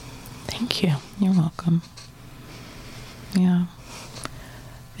 Thank you. You're welcome. Yeah.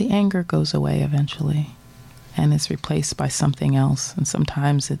 The anger goes away eventually and is replaced by something else. And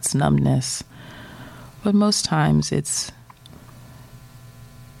sometimes it's numbness. But most times it's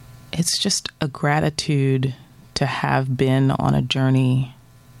it's just a gratitude to have been on a journey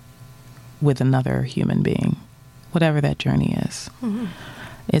with another human being, whatever that journey is. Mm-hmm.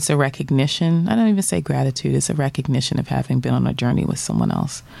 It's a recognition. I don't even say gratitude. It's a recognition of having been on a journey with someone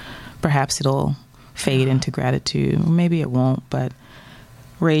else. Perhaps it'll fade into gratitude. Or maybe it won't, but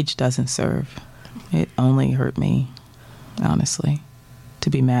rage doesn't serve. It only hurt me, honestly, to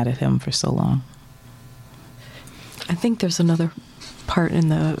be mad at him for so long. I think there's another part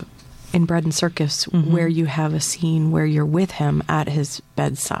in Bread and Circus mm-hmm. where you have a scene where you're with him at his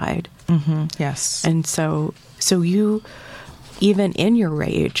bedside. Mm-hmm. Yes. And so you, even in your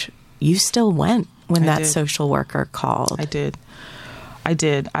rage, you still went when that social worker called. I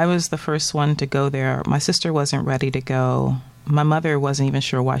did. I was the first one to go there. My sister wasn't ready to go. My mother wasn't even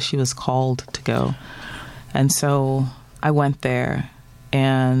sure why she was called to go. And so I went there,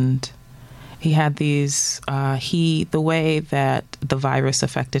 and he had these, the way that the virus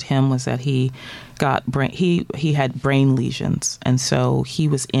affected him was that he had brain lesions. And so he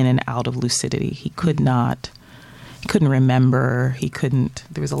was in and out of lucidity. He couldn't remember.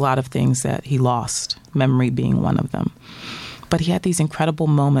 There was a lot of things that he lost, memory being one of them. But he had these incredible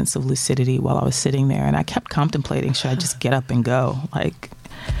moments of lucidity while I was sitting there. And I kept contemplating, should I just get up and go? Like,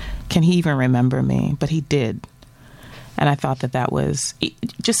 can he even remember me? But he did. And I thought that was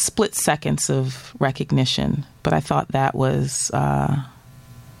just split seconds of recognition. But I thought that was kind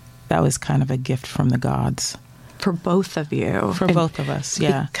of a gift from the gods. For both of you. For both of us,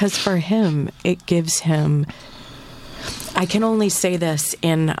 yeah. Because for him, it gives him... I can only say this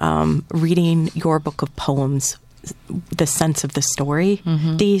in reading your book of poems, the sense of the story,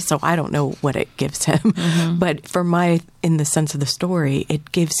 mm-hmm. Dee, so I don't know what it gives him. Mm-hmm. But in the sense of the story,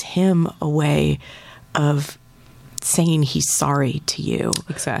 it gives him a way of saying he's sorry to you.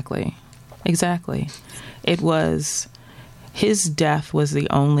 Exactly. It was, his death was the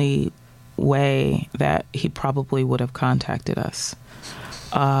only way that he probably would have contacted us.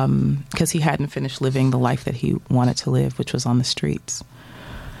 Because he hadn't finished living the life that he wanted to live, which was on the streets.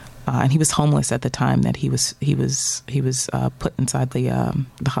 And he was homeless at the time that he was put inside the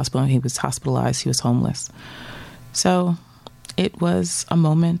hospital. He was hospitalized. He was homeless. So it was a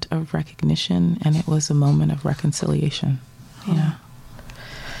moment of recognition, and it was a moment of reconciliation. Yeah.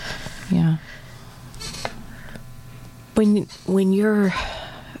 Yeah. When you're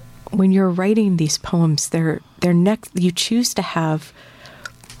writing these poems, you choose to have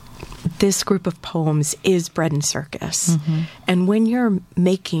this group of poems is Bread and Circus. Mm-hmm. And when you're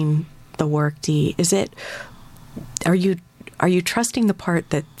making the work, Dee, are you trusting the part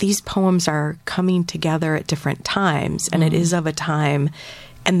that these poems are coming together at different times, and it is of a time,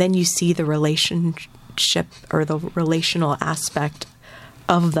 and then you see the relationship or the relational aspect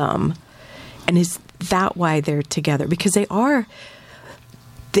of them, and is that why they're together? Because there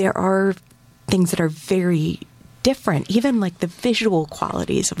are things that are very different. Even like the visual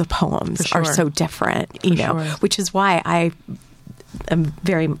qualities of the poems are so different, which is why I am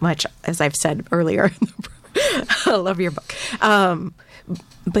very much, as I've said earlier, I love your book.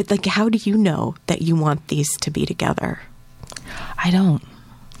 But like, how do you know that you want these to be together? I don't.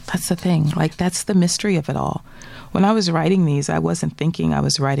 That's the thing. Like, that's the mystery of it all. When I was writing these, I wasn't thinking I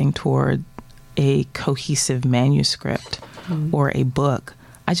was writing toward a cohesive manuscript or a book.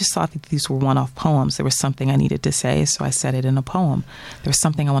 I just thought that these were one-off poems. There was something I needed to say, so I said it in a poem. There was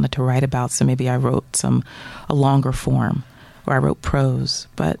something I wanted to write about, so maybe I wrote a longer form, or I wrote prose.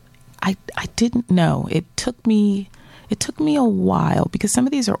 But I didn't know. It took me a while, because some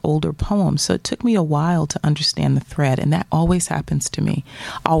of these are older poems, so it took me a while to understand the thread, and that always happens to me.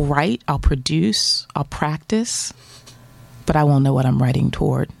 I'll write, I'll produce, I'll practice, but I won't know what I'm writing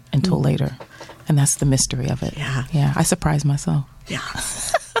toward until later. And that's the mystery of it. Yeah. Yeah. I surprise myself. Yeah.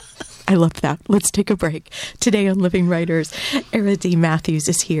 I love that. Let's take a break. Today on Living Writers, Era D. Matthews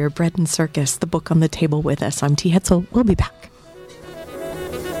is here. Bread and Circus, the book on the table with us. I'm T. Hetzel. We'll be back.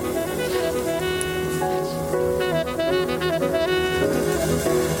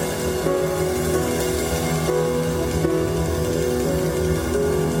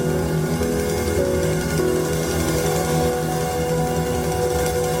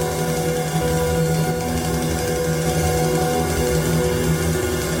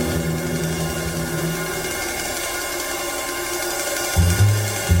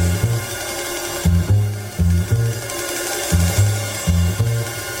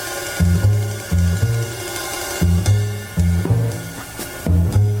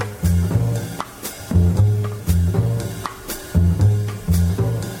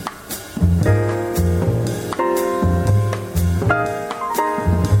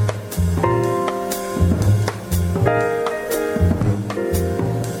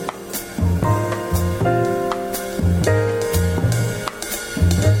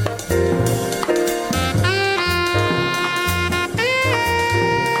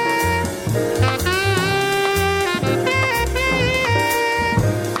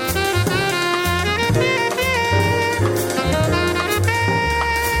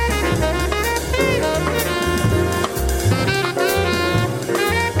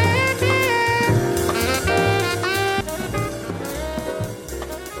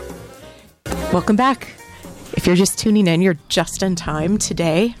 Welcome back. If you're just tuning in, you're just in time.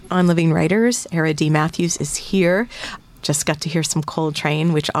 Today on Living Writers, Era D. Matthews is here. Just got to hear some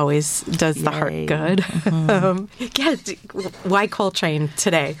Coltrane, which always does the heart good. Mm-hmm. Why Coltrane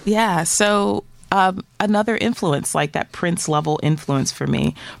today? Yeah, so another influence, like that Prince level influence for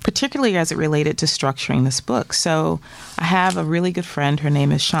me, particularly as it related to structuring this book. So I have a really good friend. Her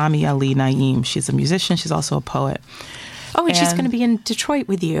name is Shami Ali Naeem. She's a musician. She's also a poet. Oh, and she's going to be in Detroit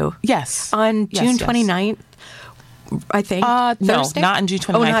with you. Yes. On June 29th, I think. No, Thursday? not on June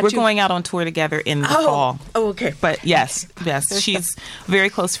 29th. We're going out on tour together in the fall. Oh, okay. But yes. She's a very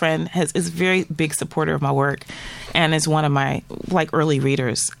close friend, is a very big supporter of my work, and is one of my early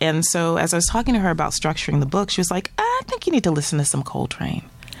readers. And so as I was talking to her about structuring the book, she was like, I think you need to listen to some Coltrane.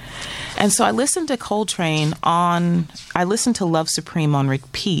 And so I listened to Coltrane I listened to Love Supreme on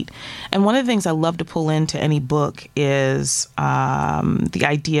repeat. And one of the things I love to pull into any book is the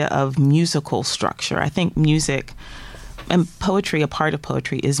idea of musical structure. I think music and poetry, a part of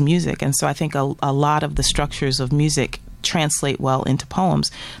poetry is music. And so I think a lot of the structures of music translate well into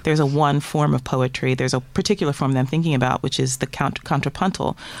poems. There's a one form of poetry. There's a particular form that I'm thinking about, which is the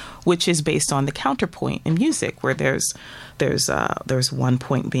contrapuntal, which is based on the counterpoint in music, where there's one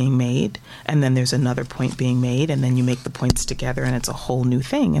point being made, and then there's another point being made, and then you make the points together, and it's a whole new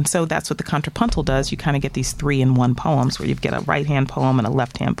thing. And so that's what the contrapuntal does. You kind of get these 3-in-1 poems, where you get a right-hand poem and a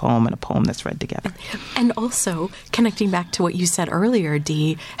left-hand poem and a poem that's read together. And also, connecting back to what you said earlier,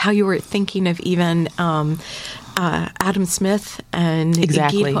 Dee, how you were thinking of even Adam Smith and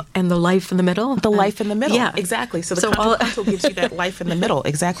exactly. And the life in the middle. The life in the middle. Yeah, exactly. So the contrapuntal gives you that life in the middle.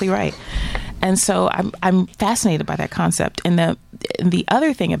 Exactly right. And so I'm fascinated by that concept. And the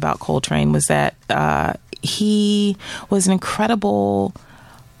other thing about Coltrane was that he had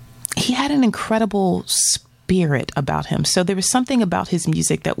an incredible spirit about him. So there was something about his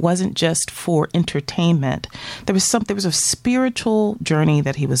music that wasn't just for entertainment. There was a spiritual journey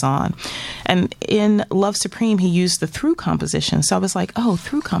that he was on. And in Love Supreme, he used the through composition. So I was like, oh,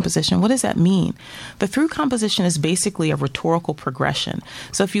 through composition, what does that mean? The through composition is basically a rhetorical progression.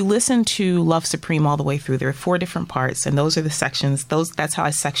 So if you listen to Love Supreme all the way through, there are 4 different parts, and those are the sections. That's how I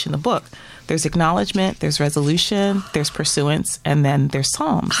section the book. There's acknowledgement, there's resolution, there's pursuance, and then there's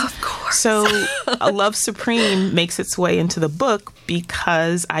psalms. Of course. So A Love Supreme makes its way into the book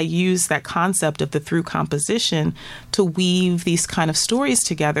because I use that concept of the through composition to weave these kind of stories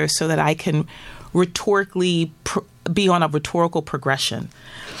together so that I can rhetorically be on a rhetorical progression.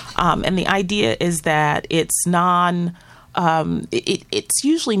 And the idea is that it's it's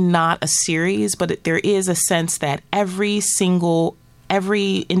usually not a series, but there is a sense that every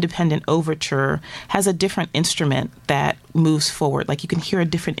independent overture has a different instrument that moves forward. Like you can hear a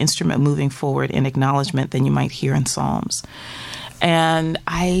different instrument moving forward in acknowledgement than you might hear in psalms. And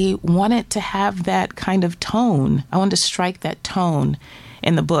I wanted to have that kind of tone. I wanted to strike that tone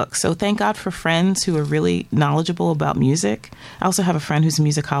in the book. So thank God for friends who are really knowledgeable about music. I also have a friend who's a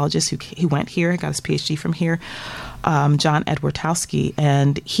musicologist who went here, got his PhD from here, John Edwardowski,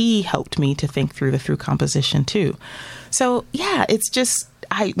 and he helped me to think through the through composition too. So yeah, it's just,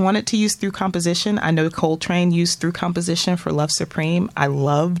 I wanted to use through composition. I know Coltrane used through composition for Love Supreme. I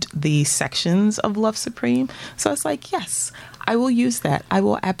loved the sections of Love Supreme. So it's like, yes, I will use that. I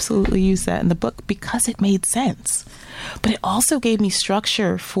will absolutely use that in the book because it made sense. But it also gave me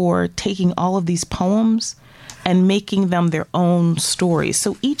structure for taking all of these poems and making them their own stories.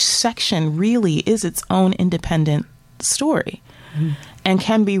 So each section really is its own independent story and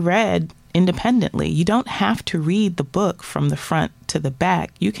can be read independently. You don't have to read the book from the front to the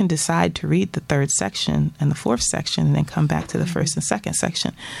back. You can decide to read the 3rd section and the 4th section and then come back to the 1st and 2nd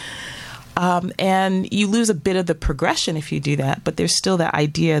section. And you lose a bit of the progression if you do that, but there's still that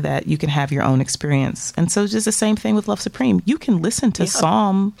idea that you can have your own experience. And so it's just the same thing with Love Supreme. You can listen to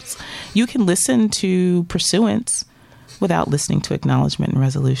psalms, you can listen to pursuance without listening to acknowledgement and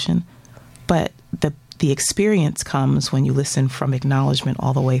resolution, but the experience comes when you listen from acknowledgement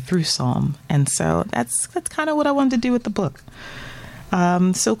all the way through psalm. And so that's kind of what I wanted to do with the book.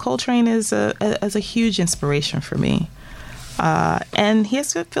 So Coltrane is a huge inspiration for me. And he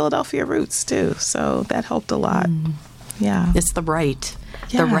has Philadelphia roots too, so that helped a lot. Yeah, it's the right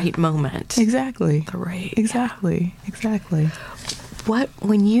moment. Exactly. Exactly. What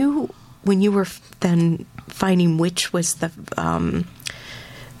when you were then finding which was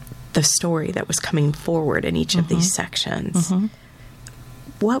the story that was coming forward in each of these sections,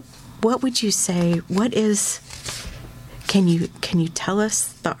 what would you say? What is? Can you tell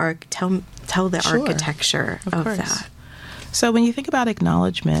us tell the architecture of that? So when you think about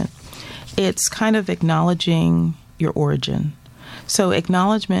acknowledgement, it's kind of acknowledging your origin. So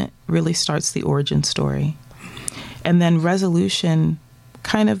acknowledgement really starts the origin story. And then resolution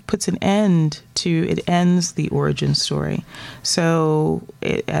kind of puts an end to, it ends the origin story. So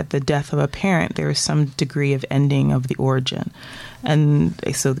at the death of a parent, there is some degree of ending of the origin. And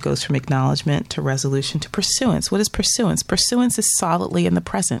so it goes from acknowledgement to resolution to pursuance. What is pursuance? Pursuance is solidly in the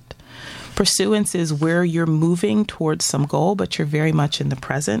present. Pursuance is where you're moving towards some goal, but you're very much in the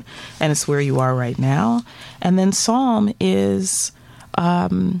present, and it's where you are right now. And then psalm is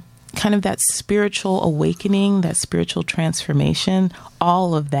kind of that spiritual awakening, that spiritual transformation.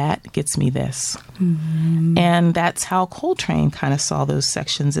 All of that gets me this. Mm-hmm. And that's how Coltrane kind of saw those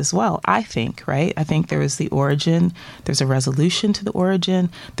sections as well, I think, right? I think there is the origin, there's a resolution to the origin,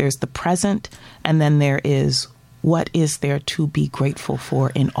 there's the present, and then there is what is there to be grateful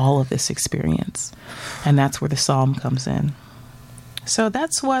for in all of this experience. And that's where the psalm comes in. So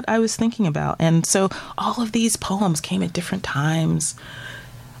that's what I was thinking about. And so all of these poems came at different times.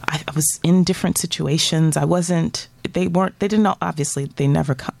 I was in different situations. They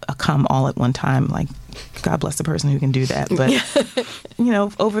never come all at one time. Like, God bless the person who can do that. But,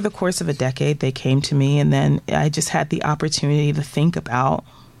 over the course of a decade, they came to me. And then I just had the opportunity to think about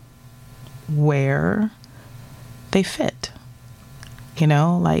where they fit.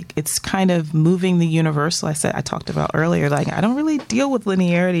 It's kind of moving the universal. I talked about earlier, I don't really deal with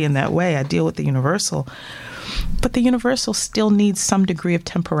linearity in that way. I deal with the universal. But the universal still needs some degree of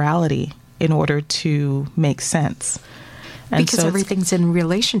temporality in order to make sense. And because everything's in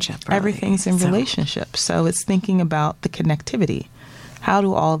relationship. Right? Everything's in relationship. So it's thinking about the connectivity. How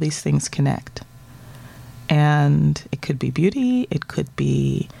do all these things connect? And it could be beauty. It could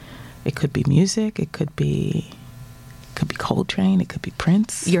be music. It could be Coltrane. It could be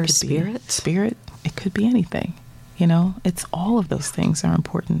Prince. Your spirit. It could be anything. It's all of those things are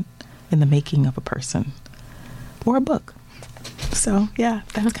important in the making of a person or a book. So, yeah,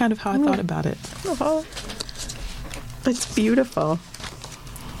 that's kind of how I thought about it. Oh, that's beautiful.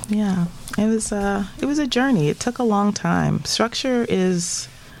 Yeah, it was a journey. It took a long time. Structure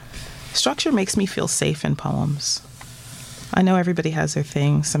makes me feel safe in poems. I know everybody has their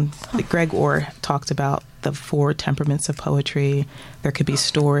thing. Greg Orr talked about the 4 temperaments of poetry. There could be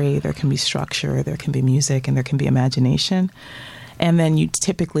story, there can be structure, there can be music, and there can be imagination. And then you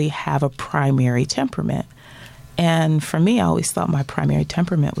typically have a primary temperament. And for me, I always thought my primary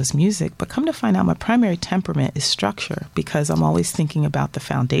temperament was music, but come to find out my primary temperament is structure, because I'm always thinking about the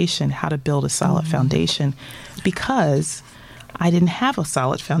foundation, how to build a solid foundation, because I didn't have a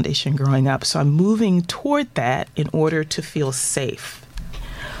solid foundation growing up. So I'm moving toward that in order to feel safe.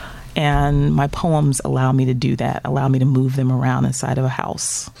 And my poems allow me to do that, allow me to move them around inside of a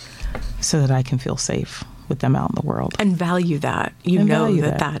house so that I can feel safe with them out in the world. And value that.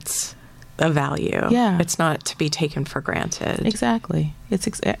 That's a value. Yeah. It's not to be taken for granted. Exactly. It's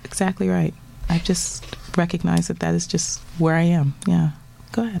exactly right. I just recognize that is just where I am. Yeah.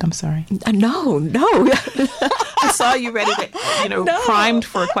 Go ahead. I'm sorry. No. I saw you ready to, primed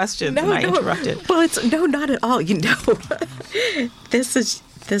for a question, and I interrupted. Well, not at all. This is.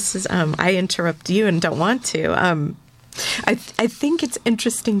 I interrupt you and don't want to. I think it's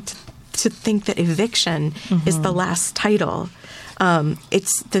interesting to think that Eviction is the last title.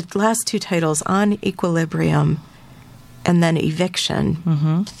 It's the last 2 titles, On Equilibrium and then Eviction.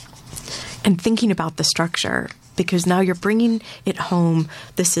 Mm-hmm. And thinking about the structure, because now you're bringing it home.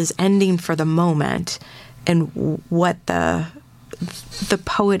 This is ending for the moment, and what the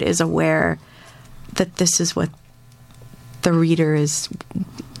poet is aware that this is what the reader is.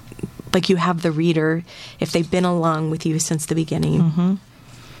 Like, you have the reader, if they've been along with you since the beginning. Mm-hmm.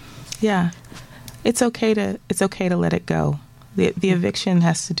 Yeah, it's okay to let it go. The eviction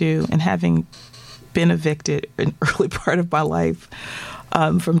has to do, and having been evicted in early part of my life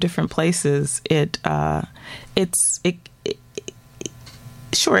from different places,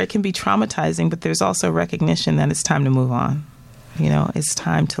 sure, it can be traumatizing, but there's also recognition that it's time to move on. It's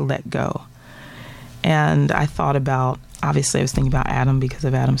time to let go. And I thought about, obviously I was thinking about Adam because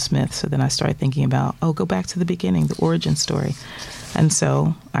of Adam Smith. So then I started thinking about, go back to the beginning, the origin story. And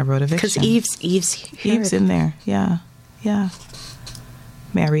so I wrote Eviction. Because Eve's in there. Yeah. Yeah.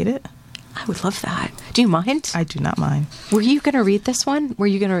 May I read it? I would love that. Do you mind? I do not mind. Were you going to read this one?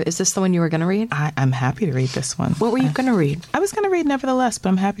 Is this the one you were going to read? I'm happy to read this one. What were you going to read? I was going to read Nevertheless, but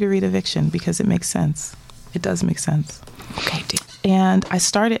I'm happy to read Eviction because it makes sense. It does make sense. Okay, dude. And I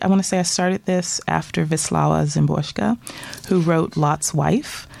started this after Wisława Szymborska, who wrote Lot's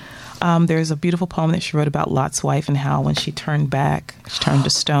Wife. There's a beautiful poem that she wrote about Lot's wife and how when she turned back, she turned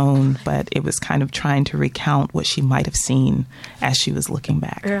to stone, but it was kind of trying to recount what she might have seen as she was looking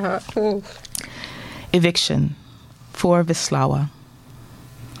back. Yeah. Eviction for Wisława.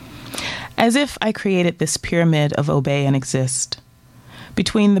 As if I created this pyramid of obey and exist,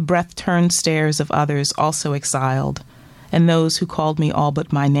 between the breath-turned stares of others also exiled, and those who called me all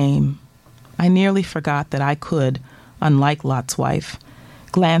but my name. I nearly forgot that I could, unlike Lot's wife,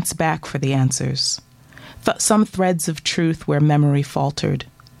 glance back for the answers, some threads of truth where memory faltered.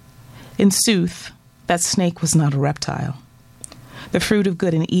 In sooth, that snake was not a reptile. The fruit of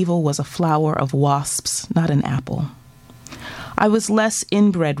good and evil was a flower of wasps, not an apple. I was less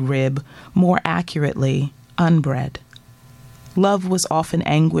inbred rib, more accurately, unbred. Love was often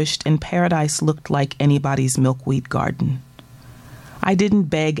anguished, and paradise looked like anybody's milkweed garden. I didn't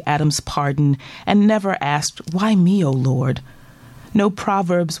beg Adam's pardon and never asked, "Why me, O Lord?" No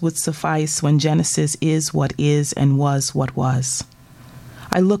proverbs would suffice when Genesis is what is and was what was.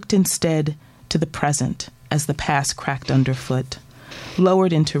 I looked instead to the present as the past cracked underfoot,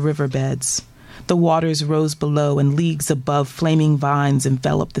 lowered into riverbeds. The waters rose below, and leagues above flaming vines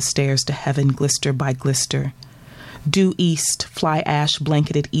enveloped the stairs to heaven glister by glister. Due east, fly ash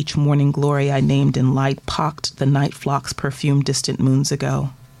blanketed each morning glory I named in light, pocked the night flocks perfumed distant moons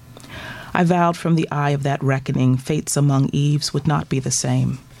ago. I vowed from the eye of that reckoning, fates among Eves would not be the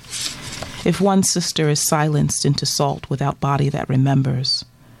same. If one sister is silenced into salt without body that remembers,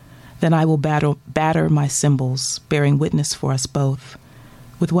 then I will batter my cymbals, bearing witness for us both,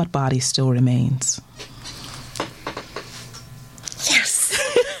 with what body still remains. Yes!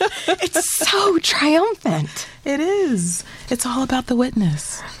 It's so triumphant. It is. It's all about the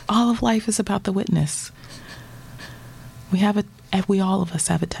witness. All of life is about the witness. We all of us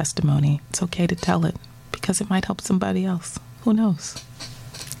have a testimony. It's okay to tell it because it might help somebody else. Who knows?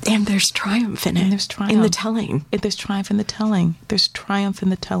 And there's triumph in it. And there's triumph. In the telling. There's triumph in the telling. There's triumph in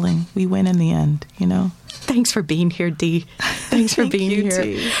the telling. We win in the end, you know? Thanks for being here, Dee. Thanks for being here.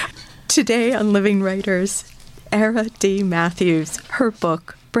 T. Today on Living Writers, Era D. Matthews, her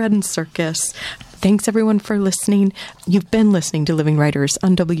book, Bread and Circus. Thanks, everyone, for listening. You've been listening to Living Writers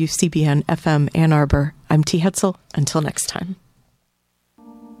on WCBN FM Ann Arbor. I'm T. Hetzel. Until next time.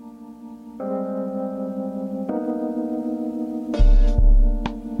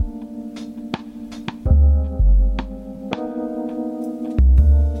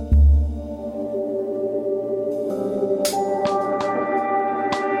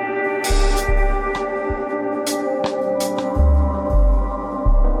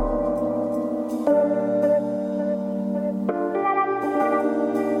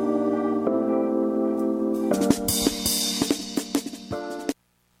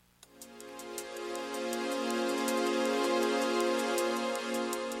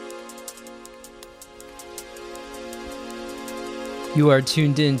 You are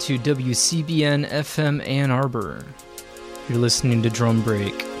tuned in to WCBN FM Ann Arbor. You're listening to Drum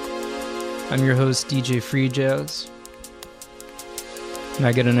Break. I'm your host, DJ Free Jazz. And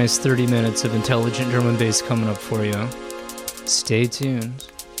I got a nice 30 minutes of intelligent drum and bass coming up for you. Stay tuned.